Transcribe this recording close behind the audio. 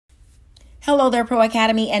Hello there, Pro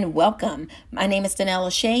Academy, and welcome. My name is Danelle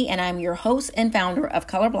Lachey, and I'm your host and founder of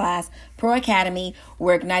Color Blast Pro Academy,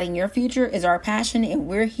 where igniting your future is our passion, and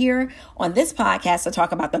we're here on this podcast to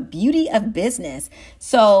talk about the beauty of business.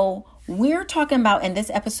 So we're talking about in this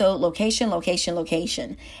episode, location.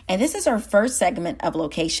 And this is our first segment of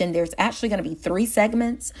location. There's actually going to be 3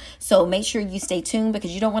 segments. So make sure you stay tuned because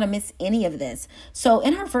you don't want to miss any of this. So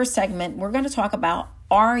in our first segment, we're going to talk about,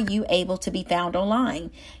 are you able to be found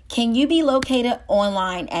online? Can you be located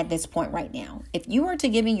online at this point right now? If you were to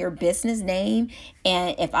give me your business name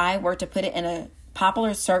and if I were to put it in a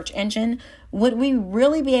popular search engine, would we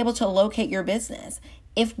really be able to locate your business?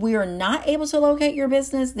 If we are not able to locate your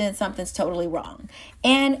business, then something's totally wrong.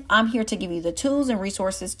 And I'm here to give you the tools and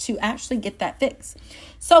resources to actually get that fixed.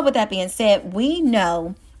 So with that being said, we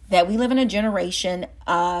know that we live in a generation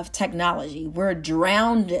of technology. We're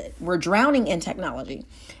drowning in technology.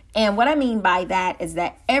 And what I mean by that is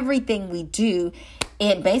that everything we do,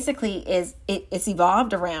 it basically it's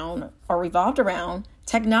revolved around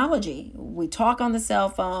technology. We talk on the cell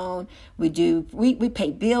phone. We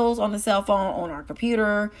pay bills on the cell phone, on our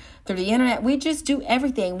computer, through the internet. We just do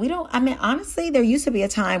everything. Honestly, there used to be a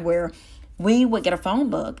time where we would get a phone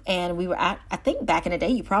book and I think back in the day,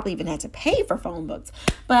 you probably even had to pay for phone books,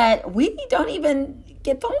 but we don't even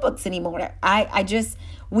get phone books anymore.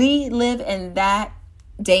 We live in that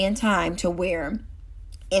day and time to where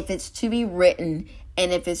if it's to be written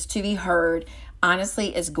and if it's to be heard,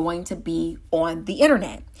 honestly, it's going to be on the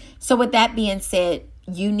internet. So with that being said,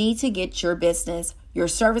 you need to get your business, your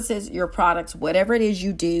services, your products, whatever it is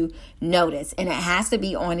you do, notice. And it has to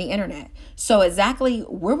be on the internet. So exactly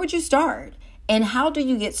where would you start? And how do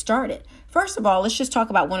you get started? First of all, let's just talk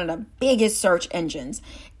about one of the biggest search engines.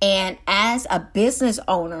 And as a business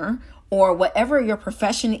owner, or whatever your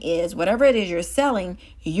profession is, whatever it is you're selling,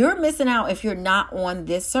 you're missing out if you're not on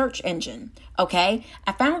this search engine. Okay?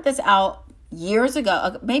 I found this out years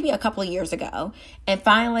ago, maybe a couple of years ago. And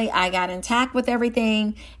finally, I got intact with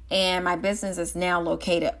everything. And my business is now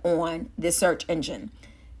located on this search engine.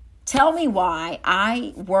 Tell me why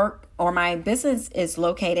my business is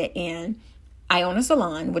located in, I own a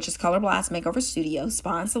salon, which is Color Blast Makeover Studio,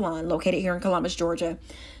 spa and salon, located here in Columbus, Georgia.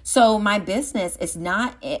 So my business is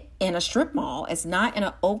not in a strip mall. It's not in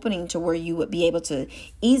an opening to where you would be able to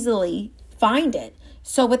easily find it.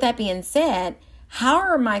 So with that being said, how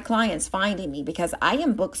are my clients finding me? Because I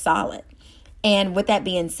am booked solid. And with that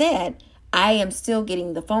being said, I am still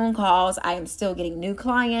getting the phone calls. I am still getting new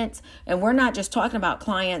clients. And we're not just talking about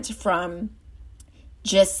clients from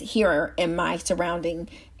just here in my surrounding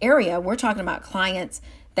area. We're talking about clients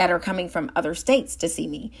that are coming from other states to see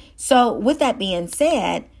me. So with that being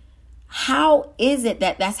said, how is it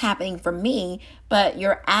that that's happening for me, but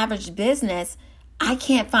your average business, I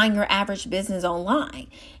can't find your average business online?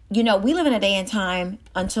 You know, we live in a day and time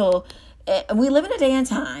until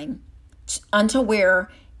where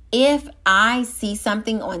if I see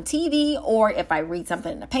something on TV or if I read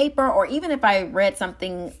something in the paper or even if I read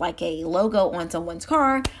something like a logo on someone's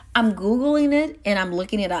car, I'm Googling it and I'm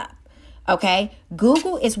looking it up. Okay.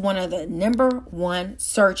 Google is one of the number 1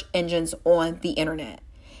 search engines on the internet.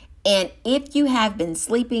 And if you have been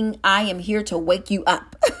sleeping, I am here to wake you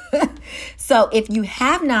up. So if you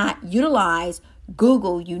have not utilized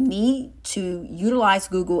Google, you need to utilize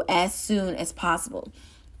Google as soon as possible.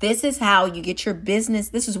 This is how you get your business.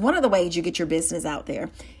 This is one of the ways you get your business out there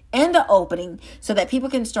and the opening so that people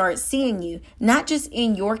can start seeing you, not just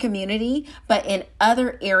in your community, but in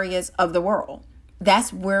other areas of the world.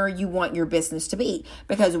 That's where you want your business to be,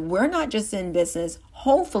 because we're not just in business,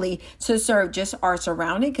 hopefully, to serve just our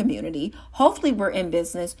surrounding community. Hopefully, we're in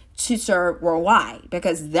business to serve worldwide,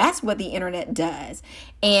 because that's what the internet does.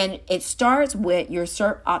 And it starts with your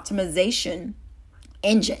search optimization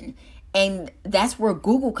engine. And that's where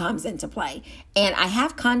Google comes into play. And I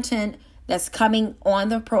have content that's coming on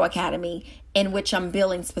the Pro Academy in which I'm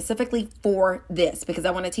building specifically for this, because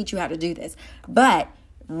I want to teach you how to do this. But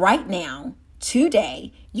right now,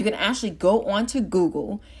 today, you can actually go onto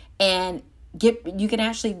Google and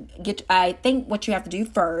I think what you have to do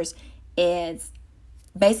first is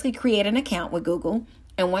basically create an account with Google.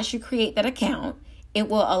 And once you create that account, it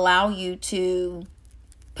will allow you to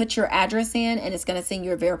put your address in, and it's going to send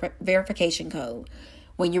you a verification code.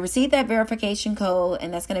 When you receive that verification code,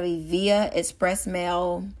 and that's going to be via express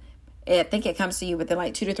mail, I think it comes to you within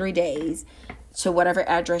like 2 to 3 days to whatever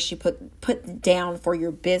address you put down for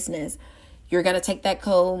your business. You're going to take that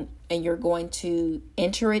code and you're going to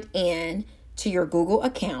enter it in to your Google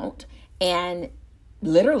account, and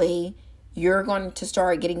literally you're going to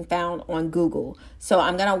start getting found on Google. So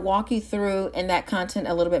I'm going to walk you through in that content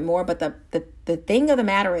a little bit more. But the thing of the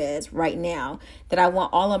matter is right now that I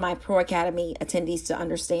want all of my Pro Academy attendees to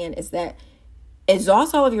understand is that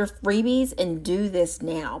exhaust all of your freebies and do this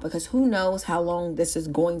now, because who knows how long this is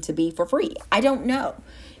going to be for free. I don't know.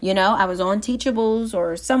 I was on Teachables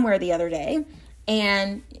or somewhere the other day,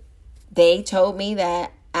 and they told me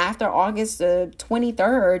that after August the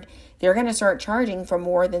 23rd, they're going to start charging for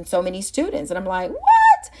more than so many students. And I'm like,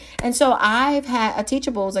 what? And so I've had a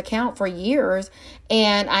Teachables account for years,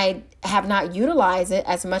 and I have not utilized it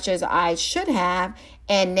as much as I should have.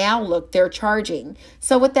 And now look, they're charging.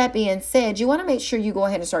 So with that being said, you want to make sure you go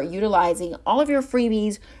ahead and start utilizing all of your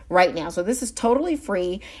freebies right now. So this is totally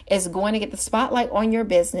free. It's going to get the spotlight on your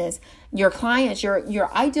business. Your clients,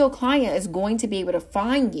 your ideal client is going to be able to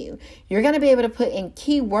find you. You're going to be able to put in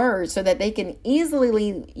keywords so that they can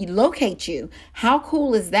easily locate you. How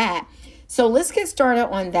cool is that? So let's get started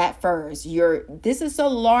on that first. This is the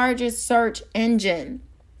largest search engine.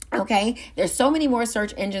 Okay, there's so many more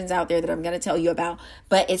search engines out there that I'm going to tell you about,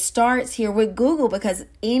 but it starts here with Google, because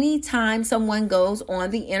anytime someone goes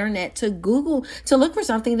on the internet to Google to look for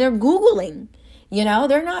something, they're Googling.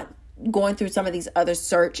 They're not going through some of these other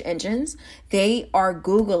search engines. They are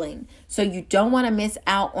Googling. So you don't want to miss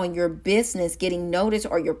out on your business getting noticed,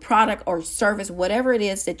 or your product or service, whatever it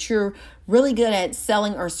is that you're really good at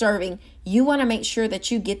selling or serving. You want to make sure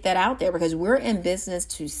that you get that out there, because we're in business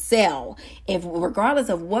to sell. Regardless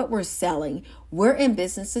of what we're selling, we're in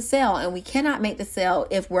business to sell, and we cannot make the sale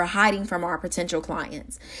if we're hiding from our potential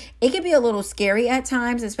clients. It can be a little scary at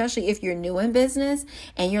times, especially if you're new in business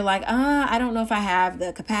and you're like, I don't know if I have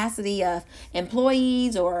the capacity of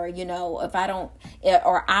employees, or, if I don't,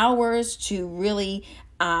 or hours to really,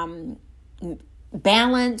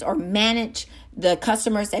 balance or manage the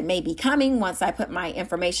customers that may be coming once I put my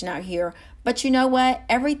information out here. But you know what?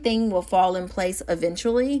 Everything will fall in place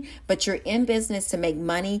eventually, but you're in business to make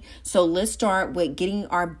money. So let's start with getting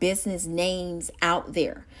our business names out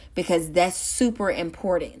there, because that's super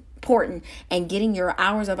important, and getting your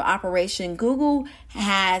hours of operation. Google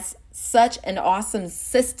has such an awesome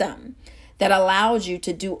system that allows you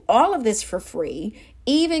to do all of this for free,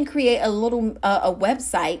 even create a little a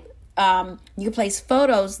website. You can place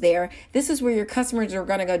photos there. This is where your customers are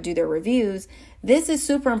going to go do their reviews. This is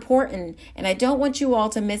super important, and I don't want you all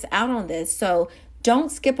to miss out on this. So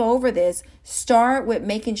don't skip over this. Start with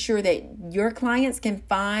making sure that your clients can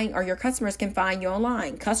find, or your customers can find you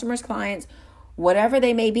online. Customers, clients, whatever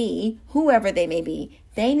they may be, whoever they may be,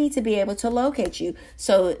 they need to be able to locate you.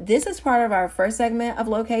 So this is part of our first segment of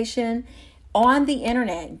location on the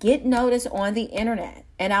internet. Get noticed on the internet.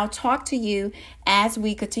 And I'll talk to you as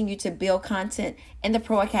we continue to build content in the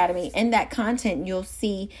Pro Academy. In that content, you'll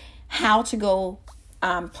see how to go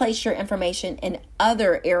place your information in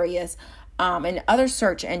other areas, in other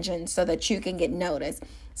search engines, so that you can get noticed.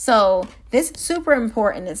 So this is super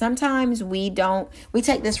important. And sometimes we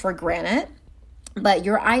take this for granted. But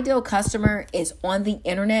your ideal customer is on the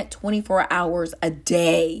internet 24 hours a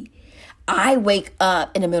day. I wake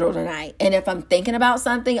up in the middle of the night, and if I'm thinking about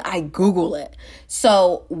something, I Google it.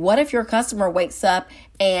 So what if your customer wakes up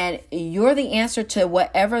and you're the answer to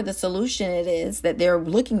whatever the solution it is that they're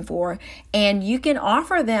looking for, and you can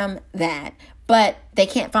offer them that, but they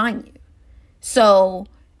can't find you? So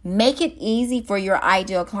make it easy for your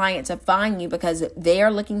ideal client to find you, because they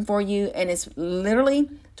are looking for you, and it's literally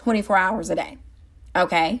 24 hours a day.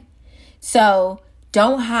 Okay? So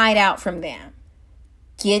don't hide out from them.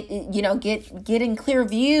 Get in clear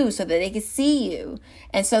view so that they can see you,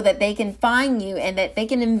 and so that they can find you, and that they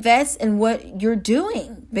can invest in what you're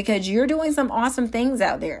doing, because you're doing some awesome things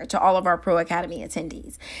out there to all of our Pro Academy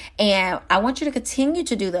attendees. And I want you to continue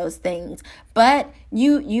to do those things, but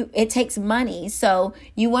it takes money. So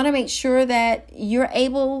you want to make sure that you're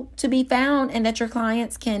able to be found, and that your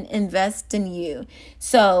clients can invest in you.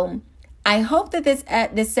 So I hope that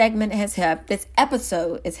this segment has helped. This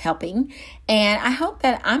episode is helping, and I hope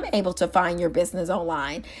that I'm able to find your business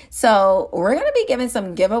online. So we're going to be giving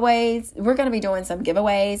some giveaways. We're going to be doing some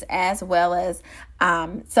giveaways, as well as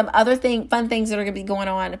some other fun things that are going to be going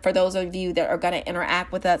on for those of you that are going to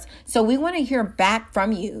interact with us. So we want to hear back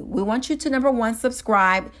from you. We want you to, number one,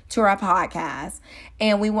 subscribe to our podcast,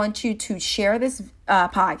 and we want you to share this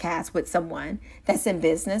podcast with someone that's in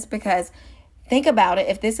business, because think about it.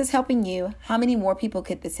 If this is helping you, how many more people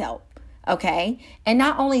could this help? Okay. And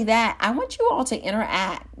not only that, I want you all to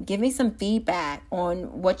interact. Give me some feedback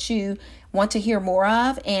on what you want to hear more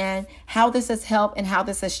of and how this has helped and how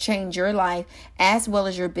this has changed your life as well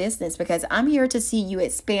as your business, because I'm here to see you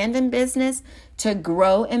expand in business, to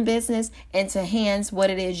grow in business, and to enhance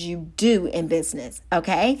what it is you do in business.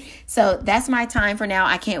 Okay. So that's my time for now.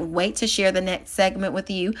 I can't wait to share the next segment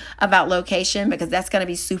with you about location, because that's going to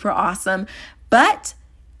be super awesome. But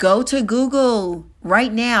go to Google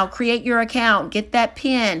right now, create your account, get that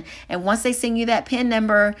PIN. And once they send you that PIN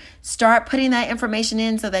number, start putting that information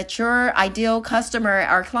in so that your ideal customer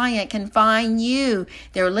or client can find you.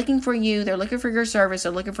 They're looking for you. They're looking for your service.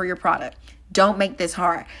 They're looking for your product. Don't make this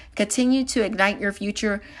hard. Continue to ignite your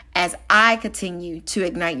future as I continue to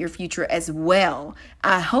ignite your future as well.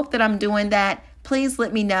 I hope that I'm doing that. Please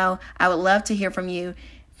let me know. I would love to hear from you.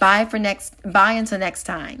 Bye until next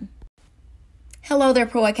time. Hello there,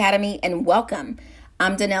 Pro Academy, and welcome.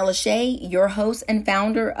 I'm Danella Shea, your host and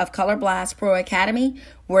founder of Color Blast Pro Academy,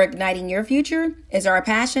 where igniting your future is our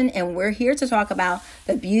passion, and we're here to talk about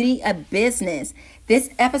the beauty of business. This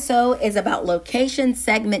episode is about location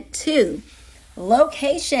segment 2.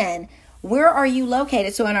 Location. Where are you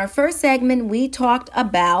located? So in our first segment, we talked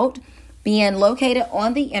about being located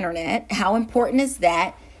on the internet. How important is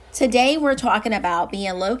that? Today, we're talking about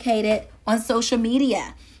being located on social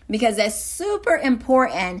media, because that's super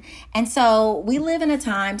important. And so we live in a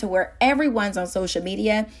time to where everyone's on social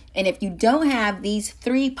media. And if you don't have these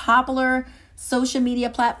 3 popular social media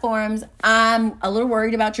platforms, I'm a little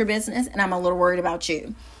worried about your business and I'm a little worried about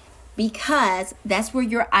you, because that's where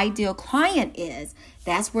your ideal client is.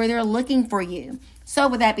 That's where they're looking for you. So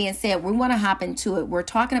with that being said, we want to hop into it. We're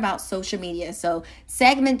talking about social media. So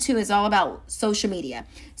segment 2 is all about social media.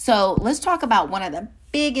 So let's talk about one of the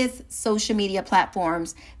biggest social media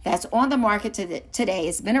platforms that's on the market today.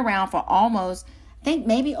 It's been around for almost, I think,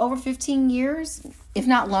 maybe over 15 years, if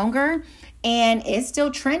not longer, and it's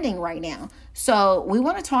still trending right now. So we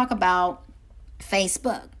want to talk about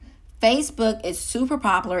Facebook. Facebook is super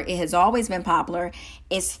popular. It has always been popular.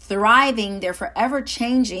 It's thriving. They're forever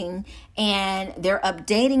changing, and they're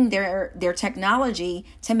updating their technology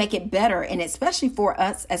to make it better, and especially for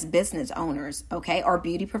us as business owners, okay, or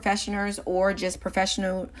beauty professionals, or just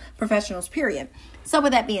professionals, period. So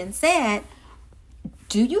with that being said,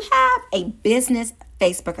 do you have a business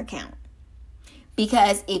Facebook account?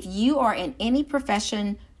 Because if you are in any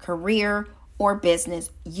profession, career, or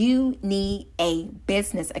business, you need a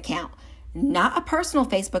business account. Not a personal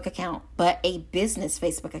Facebook account, but a business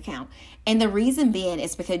Facebook account. And the reason being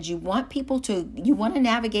is because you want to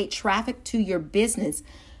navigate traffic to your business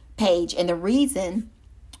page. And the reason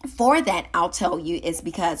for that, I'll tell you, is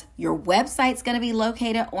because your website's going to be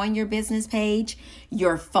located on your business page.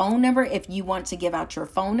 Your phone number, if you want to give out your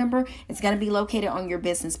phone number, it's going to be located on your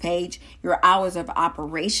business page. Your hours of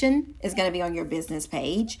operation is going to be on your business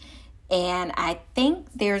page. And I think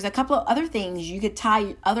there's a couple of other things. You could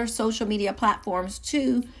tie other social media platforms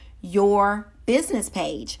to your business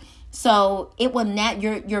page. So it will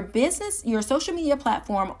your social media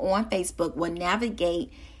platform on Facebook will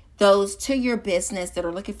navigate those to your business that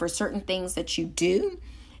are looking for certain things that you do.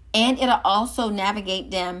 And it'll also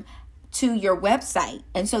navigate them to your website.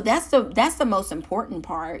 And so that's the most important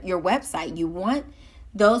part, your website. You want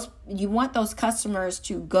those customers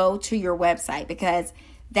to go to your website, because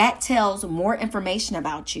that tells more information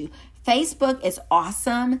about you. Facebook is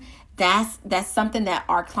awesome. That's something that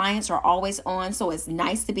our clients are always on. So it's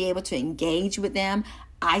nice to be able to engage with them.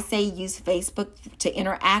 I say use Facebook to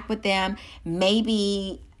interact with them.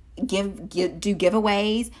 Maybe do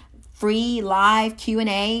giveaways, free live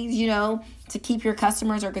Q&As, to keep your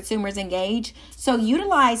customers or consumers engaged. So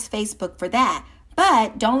utilize Facebook for that.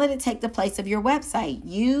 But don't let it take the place of your website.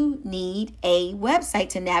 You need a website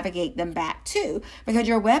to navigate them back to, because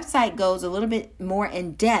your website goes a little bit more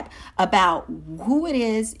in depth about who it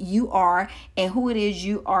is you are and who it is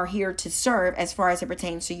you are here to serve as far as it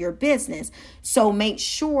pertains to your business. So make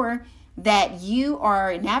sure that you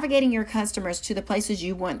are navigating your customers to the places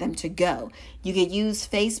you want them to go. You could use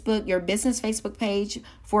Facebook, your business Facebook page,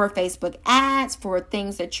 for Facebook ads, for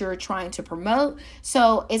things that you're trying to promote.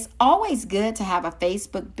 So it's always good to have a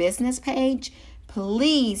Facebook business page.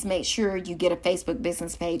 Please make sure you get a Facebook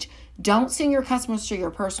business page. Don't send your customers to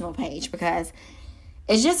your personal page, because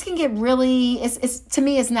it just can get really,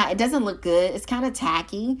 it doesn't look good. It's kind of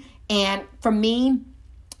tacky. And for me,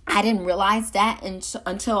 I didn't realize that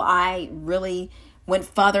until I really went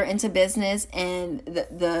further into business, and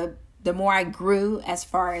the more I grew as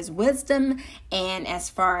far as wisdom and as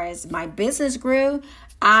far as my business grew,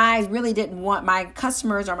 I really didn't want my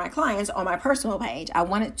customers or my clients on my personal page. I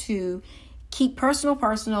wanted to Keep personal,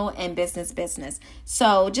 personal, and business, business.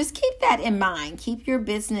 So just keep that in mind. Keep your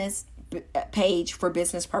business page for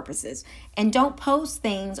business purposes, and don't post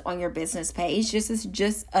things on your business page. This is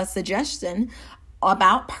just a suggestion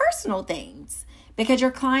about personal things, because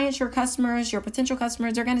your clients, your customers, your potential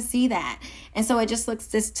customers are going to see that. And so it just looks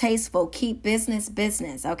distasteful. Keep business,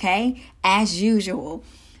 business, okay? As usual.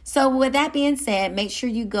 So with that being said, make sure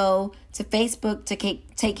you go to Facebook to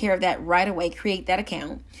take care of that right away. Create that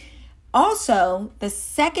account. Also, the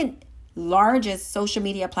second largest social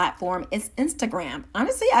media platform is Instagram.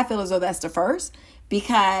 Honestly, I feel as though that's the first,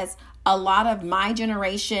 because a lot of my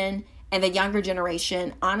generation and the younger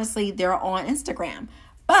generation, honestly, they're on Instagram.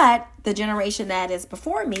 But the generation that is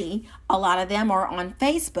before me, a lot of them are on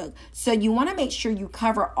Facebook. So you want to make sure you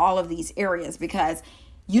cover all of these areas, because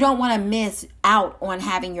you don't want to miss out on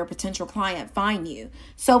having your potential client find you.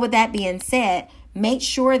 So with that being said, make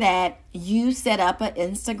sure that you set up an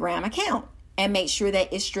Instagram account and make sure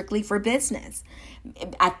that it's strictly for business.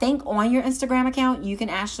 I think on your Instagram account, you can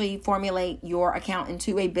actually formulate your account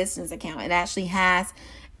into a business account. It actually has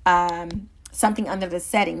something under the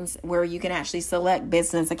settings where you can actually select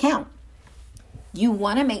business account. You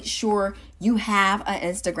want to make sure you have an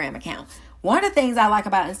Instagram account. One of the things I like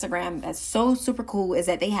about Instagram that's so super cool is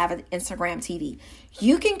that they have an Instagram TV.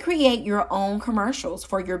 You can create your own commercials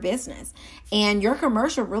for your business. And your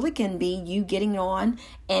commercial really can be you getting on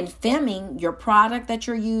and filming your product that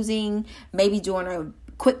you're using, maybe doing a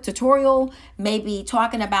quick tutorial, maybe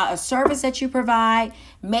talking about a service that you provide,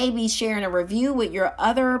 maybe sharing a review with your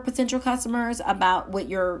other potential customers about with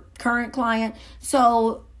your current client.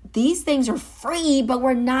 So these things are free, but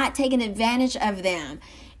we're not taking advantage of them.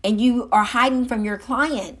 And you are hiding from your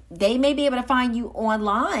client. They may be able to find you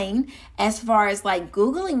online as far as like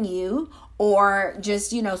Googling you or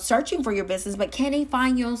just, searching for your business, but can they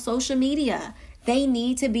find you on social media? They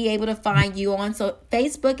need to be able to find you on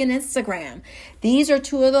Facebook and Instagram. These are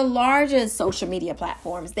two of the largest social media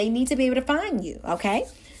platforms. They need to be able to find you, okay?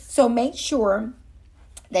 So make sure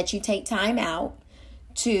that you take time out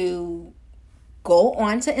to go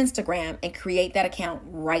onto Instagram and create that account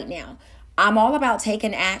right now. I'm all about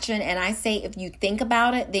taking action, and I say if you think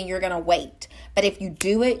about it, then you're going to wait. But if you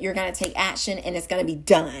do it, you're going to take action and it's going to be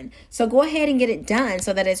done. So go ahead and get it done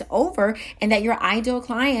so that it's over and that your ideal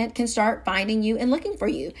client can start finding you and looking for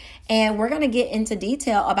you. And we're going to get into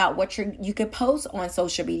detail about what you could post on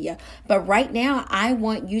social media. But right now, I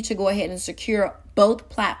want you to go ahead and secure both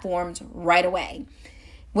platforms right away.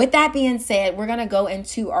 With that being said, we're going to go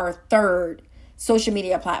into our third social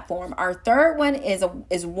media platform. Our third one is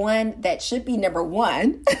one that should be number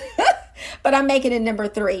one, but I'm making it number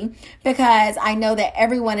 3 because I know that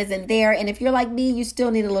everyone is in there. And if you're like me, you still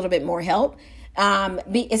need a little bit more help,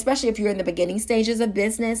 especially if you're in the beginning stages of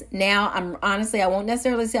business. Now, I won't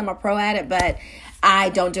necessarily say I'm a pro at it, but I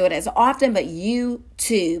don't do it as often. But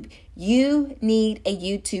YouTube, you need a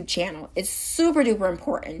YouTube channel. It's super duper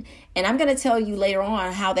important. And I'm going to tell you later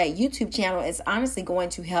on how that YouTube channel is honestly going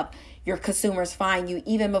to help your consumers find you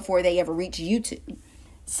even before they ever reach YouTube.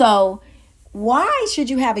 So why should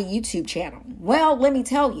you have a YouTube channel? Well, let me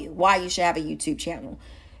tell you why you should have a YouTube channel.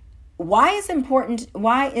 Why is it important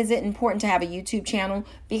to have a YouTube channel?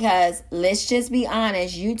 Because let's just be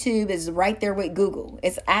honest, YouTube is right there with Google.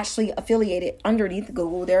 It's actually affiliated underneath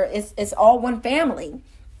Google. It's all one family.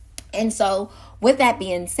 And so with that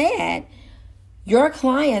being said, your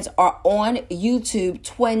clients are on YouTube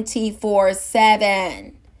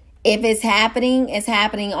 24/7. If it's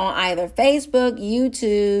happening on either Facebook,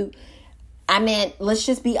 YouTube. Let's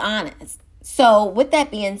just be honest. So with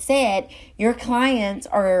that being said, your clients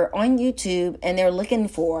are on YouTube and they're looking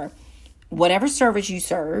for whatever service you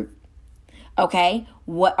serve, okay?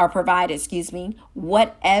 Whatever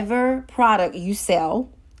product you sell,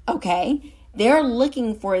 okay? They're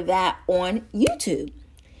looking for that on YouTube.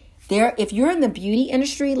 If you're in the beauty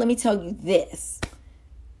industry, let me tell you this.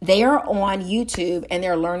 They are on YouTube and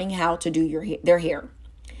they're learning how to do their hair.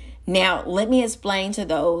 Now, let me explain to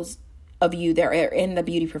those of you that are in the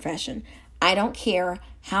beauty profession. I don't care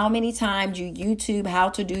how many times you YouTube how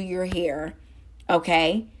to do your hair,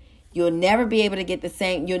 okay? You'll never be able to get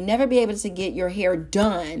you'll never be able to get your hair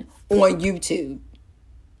done on YouTube,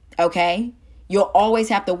 okay? You'll always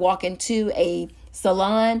have to walk into a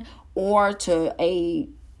salon or to a,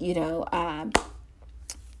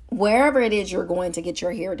 wherever it is you're going to get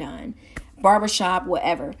your hair done, barbershop,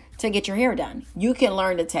 whatever, to get your hair done. You can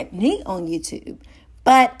learn the technique on YouTube,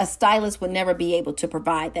 but a stylist would never be able to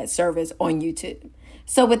provide that service on YouTube.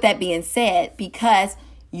 So with that being said, because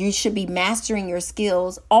you should be mastering your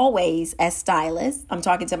skills always as stylists, I'm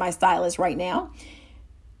talking to my stylist right now,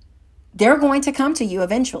 they're going to come to you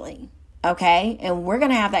eventually. Okay. And we're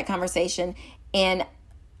going to have that conversation in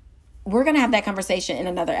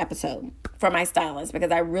another episode for my stylist,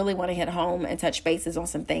 because I really want to hit home and touch bases on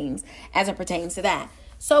some things as it pertains to that.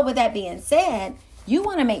 So with that being said, you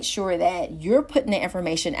want to make sure that you're putting the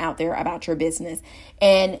information out there about your business.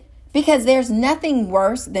 And because there's nothing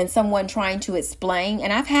worse than someone trying to explain.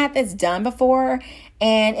 And I've had this done before,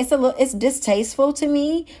 and it's distasteful to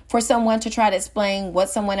me for someone to try to explain what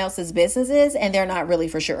someone else's business is and they're not really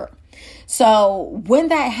for sure. So when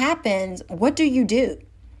that happens, what do?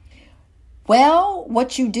 Well,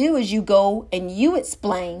 what you do is you go and you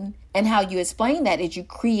explain, and how you explain that is you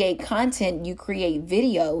create content, you create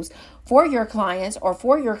videos for your clients or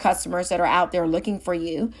for your customers that are out there looking for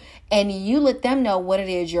you, and you let them know what it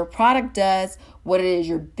is your product does, what it is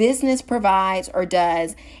your business provides or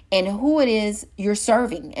does, and who it is you're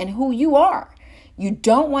serving and who you are. You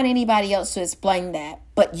don't want anybody else to explain that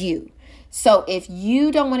but you. So if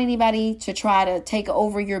you don't want anybody to try to take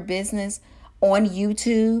over your business on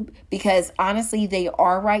YouTube, because honestly they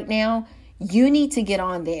are right now, you need to get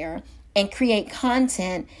on there and create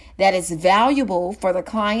content that is valuable for the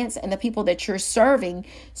clients and the people that you're serving,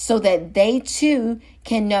 so that they too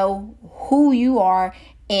can know who you are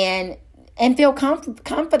and feel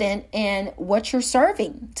confident in what you're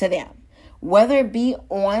serving to them, whether it be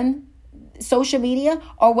on social media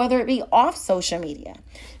or whether it be off social media.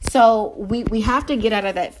 So we have to get out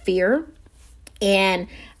of that fear. And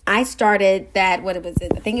I started that,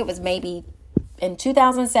 I think it was maybe in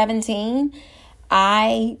 2017.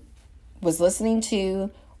 I was listening to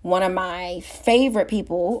one of my favorite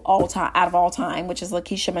people out of all time, which is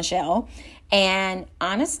Lakeisha Michelle. And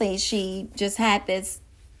honestly, she just had this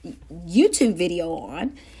YouTube video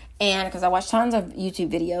on. And because I watch tons of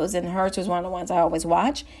YouTube videos, and hers was one of the ones I always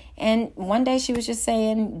watch. And one day she was just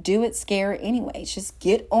saying, do it scared anyway. Just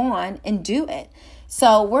get on and do it.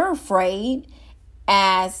 So we're afraid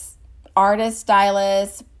as artists,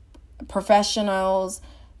 stylists, professionals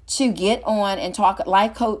to get on and talk,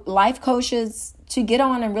 life coaches, to get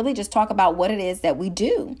on and really just talk about what it is that we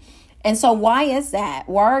do. And so why is that?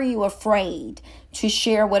 Why are you afraid to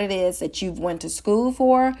share what it is that you've went to school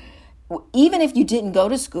for? Even if you didn't go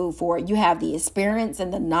to school for it, you have the experience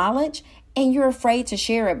and the knowledge, and you're afraid to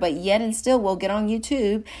share it. But yet and still, we'll get on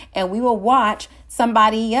YouTube and we will watch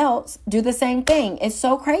somebody else do the same thing. It's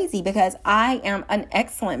so crazy, because I am an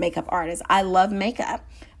excellent makeup artist. I love makeup.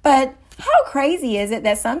 But how crazy is it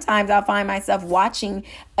that sometimes I'll find myself watching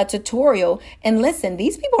a tutorial, and listen,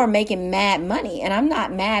 these people are making mad money and I'm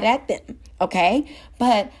not mad at them. Okay.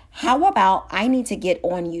 But how about I need to get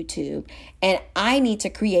on YouTube and I need to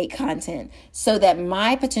create content so that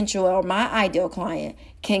my potential or my ideal client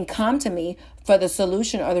can come to me for the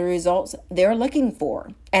solution or the results they're looking for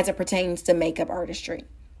as it pertains to makeup artistry.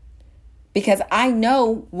 Because I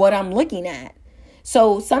know what I'm looking at.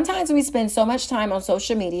 So sometimes we spend so much time on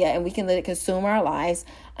social media and we can let it consume our lives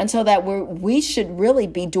until that we should really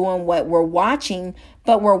be doing what we're watching,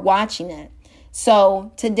 but we're watching it.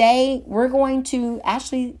 So today we're going to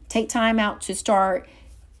actually take time out to start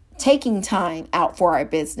taking time out for our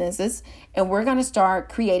businesses, and we're going to start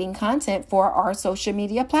creating content for our social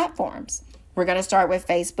media platforms. We're going to start with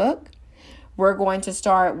Facebook. We're going to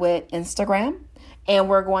start with Instagram, and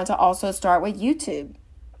we're going to also start with YouTube.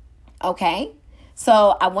 Okay.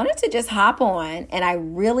 So I wanted to just hop on, and I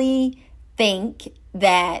really think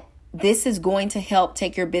that this is going to help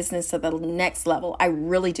take your business to the next level. I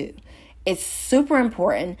really do. It's super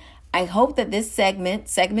important. I hope that this segment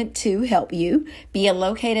 2, help you being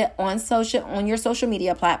located on your social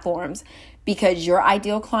media platforms, because your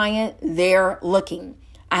ideal client, they're looking.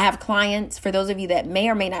 I have clients, for those of you that may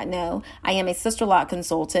or may not know, I am a Sisterlock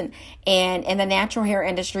consultant, and in the natural hair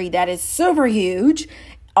industry, that is super huge.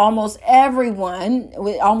 Almost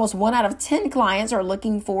 1 out of 10 clients are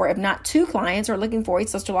looking for, if not 2 clients, are looking for a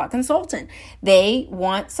Sisterlock consultant. They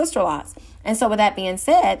want Sisterlocks. And so with that being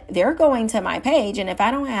said, they're going to my page. And if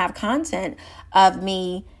I don't have content of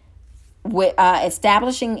me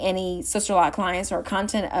establishing any Sisterlock clients or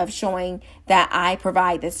content of showing that I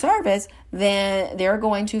provide this service, then they're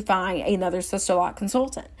going to find another Sisterlock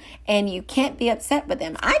consultant. And you can't be upset with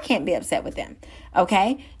them. I can't be upset with them.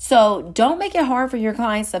 Okay. So don't make it hard for your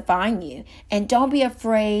clients to find you, and don't be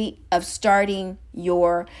afraid of starting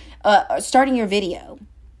your video.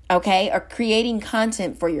 Okay. Or creating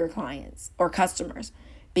content for your clients or customers,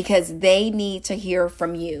 because they need to hear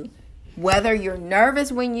from you. Whether you're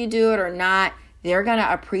nervous when you do it or not, they're going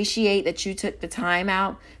to appreciate that you took the time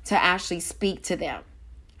out to actually speak to them.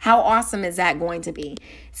 How awesome is that going to be?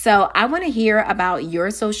 So I want to hear about your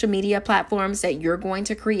social media platforms that you're going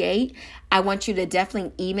to create. I want you to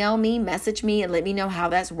definitely email me, message me, and let me know how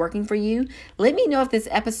that's working for you. Let me know if this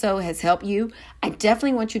episode has helped you. I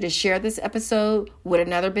definitely want you to share this episode with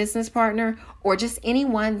another business partner or just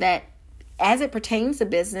anyone that, as it pertains to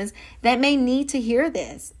business, that may need to hear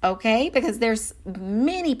this, okay? Because there's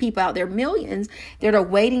many people out there, millions, that are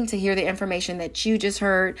waiting to hear the information that you just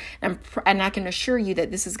heard. And I can assure you that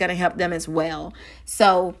this is going to help them as well.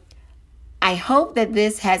 So I hope that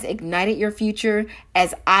this has ignited your future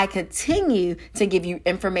as I continue to give you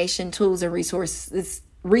information, tools, and resources,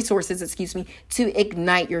 to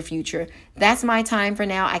ignite your future. That's my time for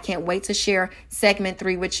now. I can't wait to share segment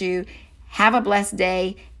 3 with you. Have a blessed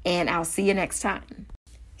day, and I'll see you next time.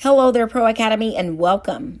 Hello there, Pro Academy, and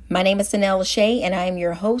welcome. My name is Danelle Lachey, and I am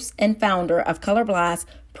your host and founder of Color Blast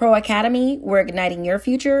Pro Academy, where igniting your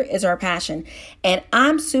future is our passion. And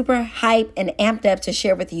I'm super hyped and amped up to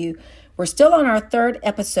share with you. We're still on our 3rd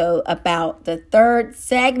episode about the 3rd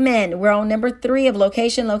segment. We're on number 3 of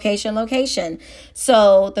location.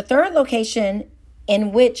 So the 3rd location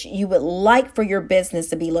in which you would like for your business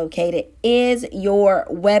to be located is your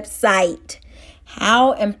website.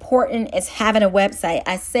 How important is having a website?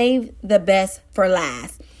 I saved the best for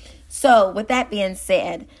last. So with that being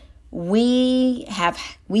said, we have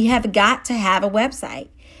got to have a website.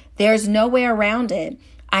 There's no way around it.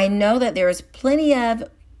 I know that there's plenty of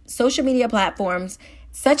social media platforms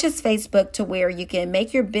such as Facebook to where you can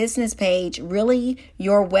make your business page really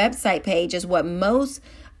your website page is what most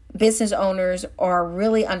business owners are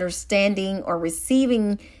really understanding or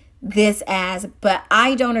receiving this as, but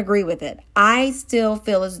I don't agree with it. I still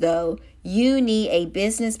feel as though you need a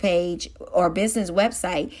business page or business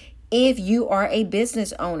website if you are a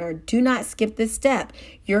business owner. Do not skip this step.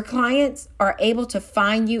 Your clients are able to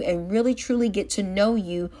find you and really truly get to know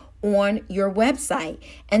you on your website.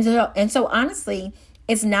 And so honestly,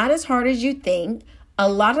 it's not as hard as you think. A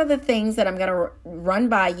lot of the things that I'm going to run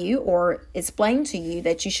by you or explain to you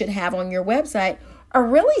that you should have on your website are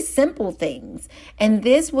really simple things. And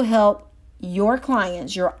this will help your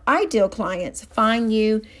clients, your ideal clients, find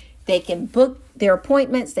you. They can book their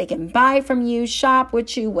appointments. They can buy from you, shop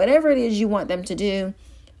with you, whatever it is you want them to do.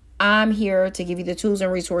 I'm here to give you the tools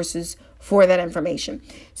and resources for that information.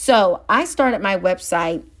 So I started my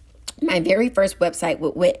website, my very first website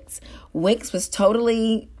with Wix. Wix was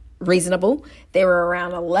totally reasonable. They were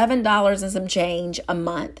around $11 and some change a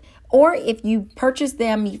month. Or if you purchase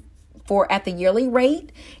them at the yearly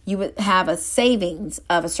rate, you would have a savings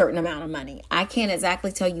of a certain amount of money. I can't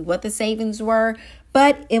exactly tell you what the savings were,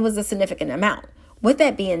 but it was a significant amount. With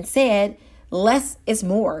that being said, less is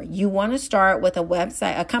more. You want to start with a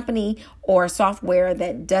website, a company or software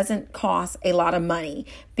that doesn't cost a lot of money,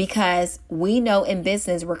 because we know in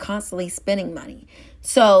business we're constantly spending money.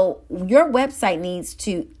 So your website needs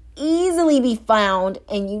to easily be found,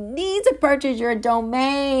 and you need to purchase your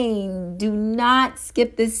domain. Do not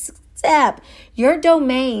skip this step. Your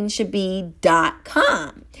domain should be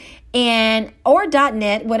 .com and or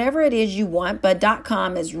 .net, whatever it is you want, but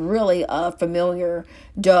 .com is really a familiar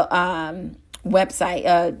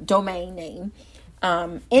website, domain name,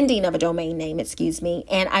 ending of a domain name,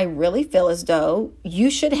 and I really feel as though you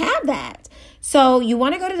should have that. So you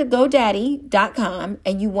want to go to the GoDaddy.com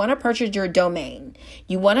and you want to purchase your domain.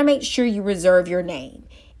 You want to make sure you reserve your name.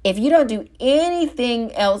 If you don't do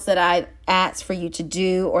anything else that I've asked for you to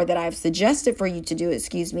do or that I've suggested for you to do,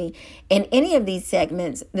 in any of these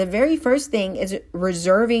segments, the very first thing is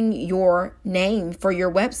reserving your name for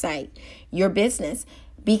your website, your business,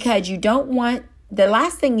 because you don't want, the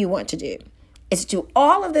last thing you want to do is do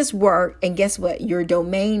all of this work, and guess what? Your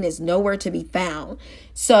domain is nowhere to be found.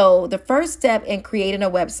 So the first step in creating a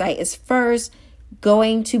website is first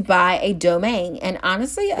going to buy a domain. And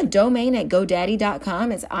honestly, a domain at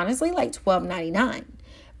GoDaddy.com is honestly like $12.99.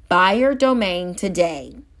 Buy your domain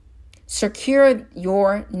today. Secure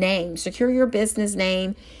your name. Secure your business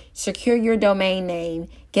name. Secure your domain name.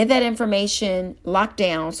 Get that information locked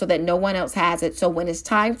down so that no one else has it. So when it's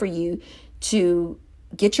time for you to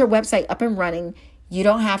get your website up and running, you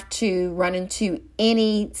don't have to run into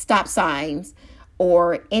any stop signs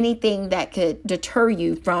or anything that could deter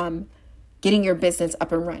you from getting your business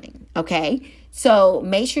up and running. Okay. So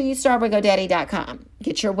make sure you start with GoDaddy.com.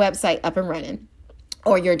 Get your website up and running,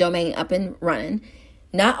 or your domain up and running.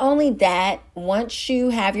 Not only that, once you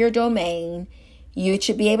have your domain, you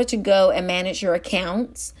should be able to go and manage your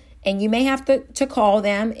accounts. And you may have to call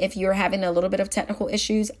them if you're having a little bit of technical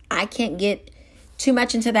issues. I can't get too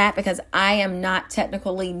much into that because I am not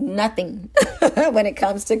technically nothing when it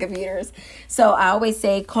comes to computers. So I always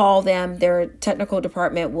say call them. Their technical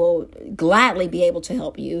department will gladly be able to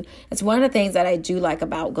help you. It's one of the things that I do like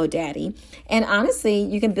about GoDaddy. And honestly,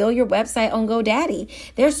 you can build your website on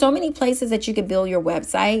GoDaddy. There's so many places that you can build your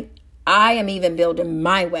website. I am even building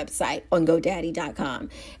my website on GoDaddy.com.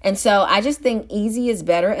 And so I just think easy is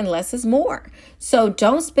better and less is more. So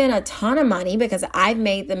don't spend a ton of money, because I've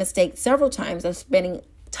made the mistake several times of spending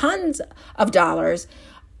tons of dollars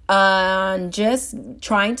on just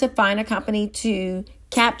trying to find a company to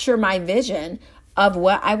capture my vision of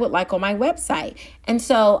what I would like on my website. And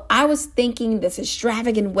so I was thinking this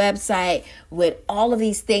extravagant website with all of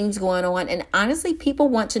these things going on. And honestly, people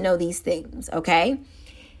want to know these things, okay?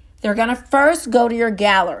 They're going to first go to your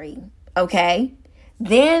gallery, okay?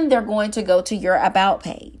 Then they're going to go to your about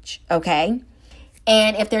page, okay?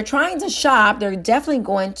 And if they're trying to shop, they're definitely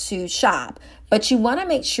going to shop. But you want to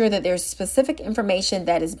make sure that there's specific information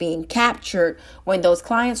that is being captured when those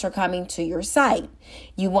clients are coming to your site.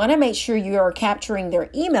 You want to make sure you are capturing their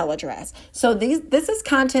email address. So this is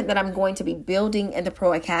content that I'm going to be building in the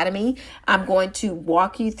Pro Academy. I'm going to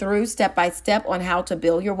walk you through step by step on how to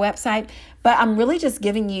build your website. But I'm really just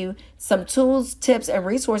giving you some tools, tips, and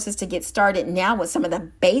resources to get started now with some of the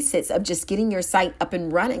basics of just getting your site up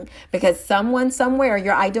and running. Because someone somewhere,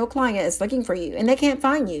 your ideal client, is looking for you and they can't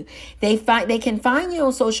find you. They can find you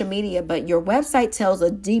on social media, but your website tells a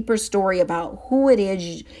deeper story about who it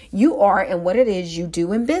is you are and what it is you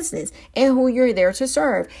do in business and who you're there to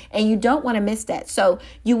serve. And you don't want to miss that. So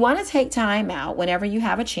you want to take time out whenever you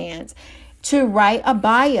have a chance to write a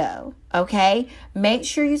bio, okay? Make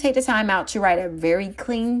sure you take the time out to write a very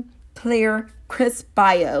clean, clear, crisp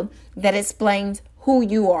bio that explains who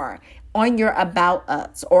you are on your About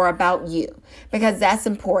Us or About You, because that's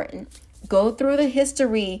important. Go through the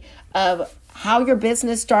history of how your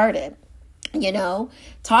business started,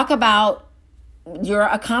 talk about your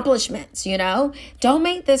accomplishments, Don't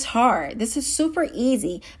make this hard. This is super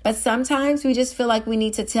easy, but sometimes we just feel like we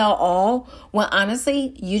need to tell all, when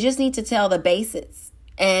honestly, you just need to tell the basics.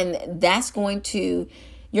 And that's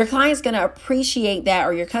your client's going to appreciate that,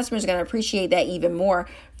 or your customer's going to appreciate that even more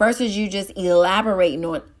versus you just elaborating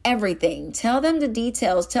on everything. Tell them the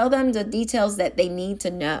details that they need to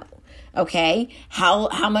know. Okay,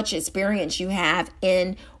 how much experience you have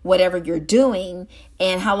in whatever you're doing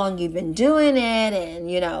and how long you've been doing it, and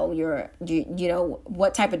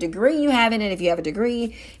what type of degree you have in it if you have a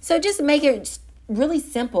degree. So just make it really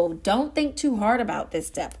simple. Don't think too hard about this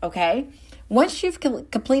step, okay? Once you've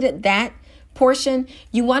completed that portion,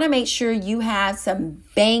 you want to make sure you have some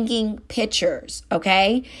banging pictures,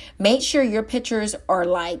 okay? Make sure your pictures are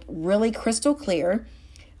like really crystal clear.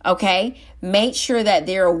 Okay, make sure that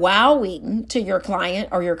they're wowing to your client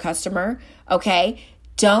or your customer. Okay,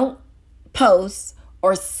 don't post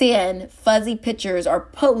or send fuzzy pictures or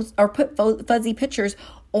put fuzzy pictures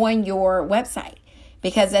on your website,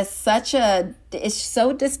 because it's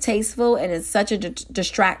so distasteful and it's such a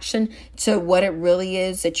distraction to what it really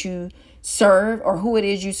is that you serve or who it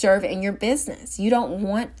is you serve in your business. You don't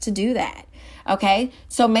want to do that. Okay,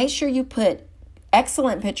 so make sure you put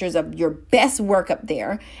excellent pictures of your best work up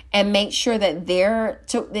there, and make sure that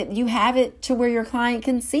that you have it to where your client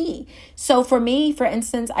can see. So for me, for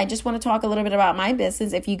instance, I just want to talk a little bit about my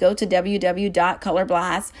business. If you go to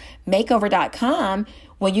www.colorblastmakeover.com,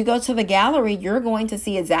 when you go to the gallery, you're going to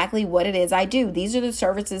see exactly what it is I do. These are the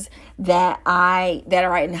services that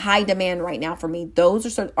are in high demand right now for me.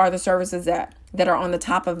 Those are the services that are on the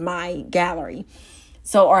top of my gallery.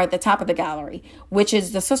 Or at the top of the gallery, which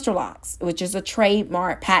is the Sisterlocks, which is a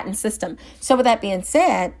trademark patent system. So with that being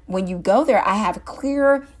said, when you go there, I have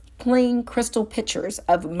clear, clean, crystal pictures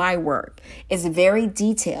of my work. It's very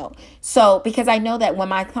detailed. So because I know that when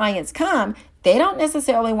my clients come, they don't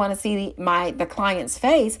necessarily want to see the client's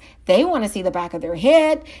face. They want to see the back of their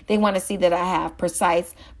head. They want to see that I have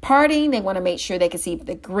precise parting. They want to make sure they can see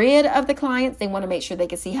the grid of the clients. They want to make sure they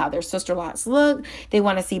can see how their Sisterlocks look. They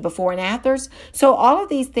want to see before and afters. So all of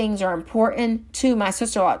these things are important to my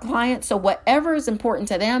Sisterlock clients. So whatever is important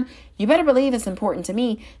to them, you better believe it's important to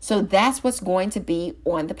me. So that's what's going to be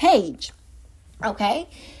on the page. Okay.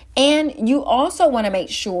 And you also want to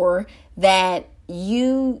make sure that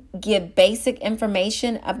you give basic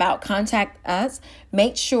information about Contact Us.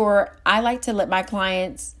 Make sure, I like to let my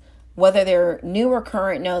clients, whether they're new or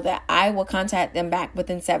current, know that I will contact them back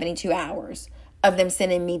within 72 hours of them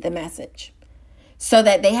sending me the message, so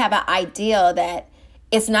that they have an idea that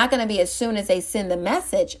it's not going to be as soon as they send the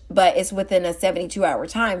message, but it's within a 72-hour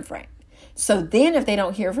time frame. So then if they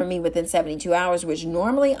don't hear from me within 72 hours, which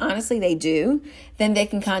normally, honestly, they do, then they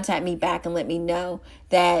can contact me back and let me know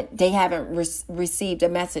that they haven't received a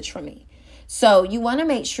message from me. So you want to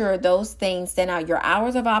make sure those things stand out. Your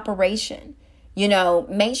hours of operation,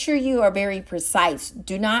 make sure you are very precise.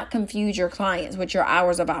 Do not confuse your clients with your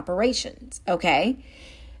hours of operations, okay?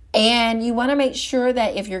 And you want to make sure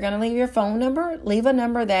that if you're going to leave your phone number, leave a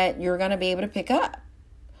number that you're going to be able to pick up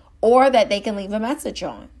or that they can leave a message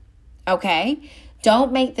on, okay?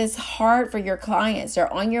 Don't make this hard for your clients.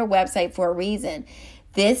 They're on your website for a reason.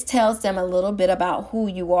 This tells them a little bit about who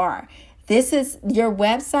you are. Your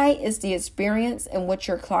website is the experience in which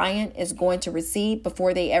your client is going to receive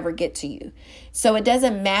before they ever get to you. So it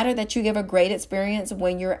doesn't matter that you give a great experience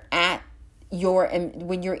when you're in your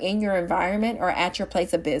environment or at your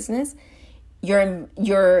place of business.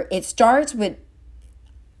 It starts with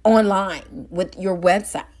online, with your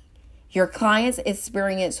website. Your clients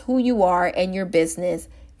experience who you are and your business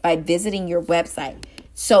by visiting your website.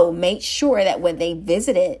 So make sure that when they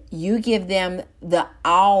visit it, you give them the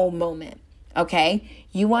ow moment, okay?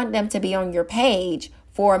 You want them to be on your page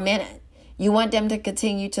for a minute. You want them to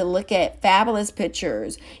continue to look at fabulous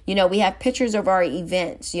pictures. We have pictures of our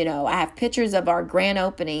events. I have pictures of our grand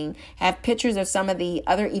opening. I have pictures of some of the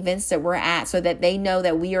other events that we're at so that they know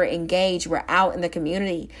that we are engaged. We're out in the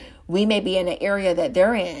community. We may be in an area that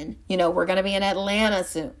they're in. We're going to be in Atlanta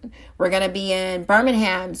soon. We're going to be in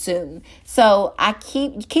Birmingham soon. So I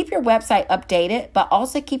keep your website updated, but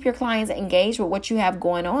also keep your clients engaged with what you have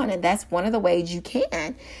going on. And that's one of the ways you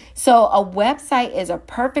can. So a website is a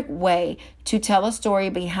perfect way to tell a story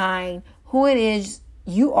behind who it is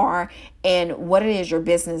you are and what it is your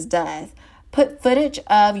business does. Put footage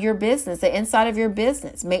of your business, the inside of your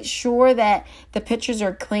business. Make sure that the pictures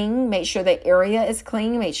are clean. Make sure the area is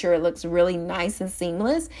clean. Make sure it looks really nice and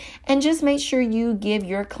seamless. And just make sure you give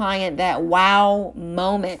your client that wow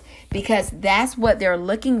moment because that's what they're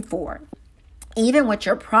looking for. Even with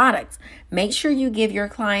your products, make sure you give your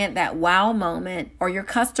client that wow moment or your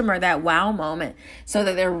customer that wow moment so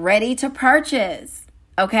that they're ready to purchase.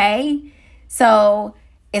 Okay? So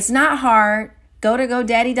it's not hard. Go to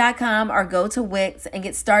GoDaddy.com or go to Wix and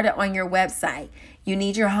get started on your website. You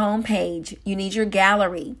need your home page. You need your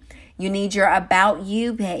gallery. You need your About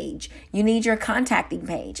You page. You need your contacting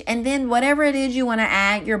page. And then whatever it is you want to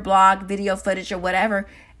add, your blog, video footage, or whatever,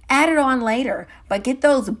 add it on later. But get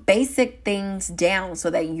those basic things down so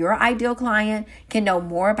that your ideal client can know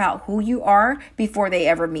more about who you are before they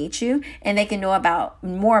ever meet you. And they can know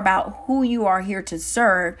more about who you are here to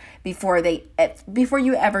serve before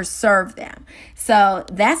you ever serve them. So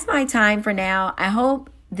that's my time for now. I hope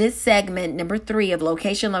this segment, number 3 of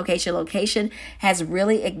location, has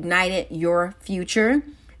really ignited your future.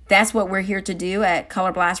 That's what we're here to do at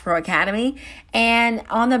Color Blast Pro Academy. And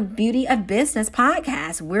on the Beauty of Business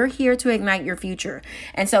podcast, we're here to ignite your future.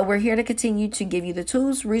 And so we're here to continue to give you the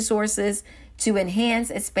tools, resources to enhance,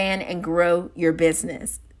 expand, and grow your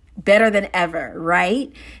business better than ever,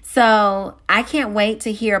 right? So I can't wait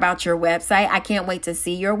to hear about your website. I can't wait to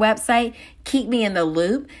see your website. Keep me in the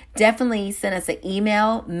loop. Definitely send us an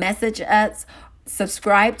email, message us,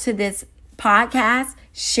 subscribe to this podcast,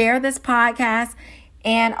 share this podcast.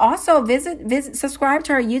 And also subscribe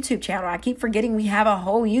to our YouTube channel. I keep forgetting we have a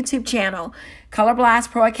whole YouTube channel, Color Blast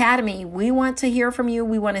Pro Academy. We want to hear from you.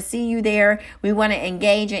 We want to see you there. We want to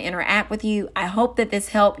engage and interact with you. I hope that this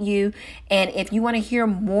helped you. And if you want to hear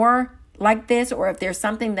more like this, or if there's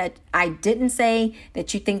something that I didn't say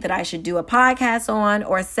that you think that I should do a podcast on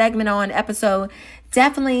or a segment on episode,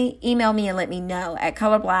 definitely email me and let me know at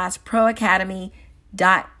colorblastproacademy.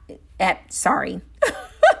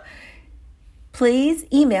 Please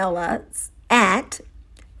email us at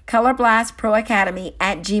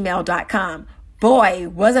colorblastproacademy@gmail.com. Boy,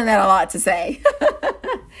 wasn't that a lot to say.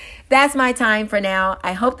 That's my time for now.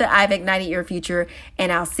 I hope that I've ignited your future,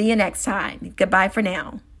 and I'll see you next time. Goodbye for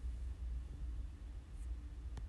now.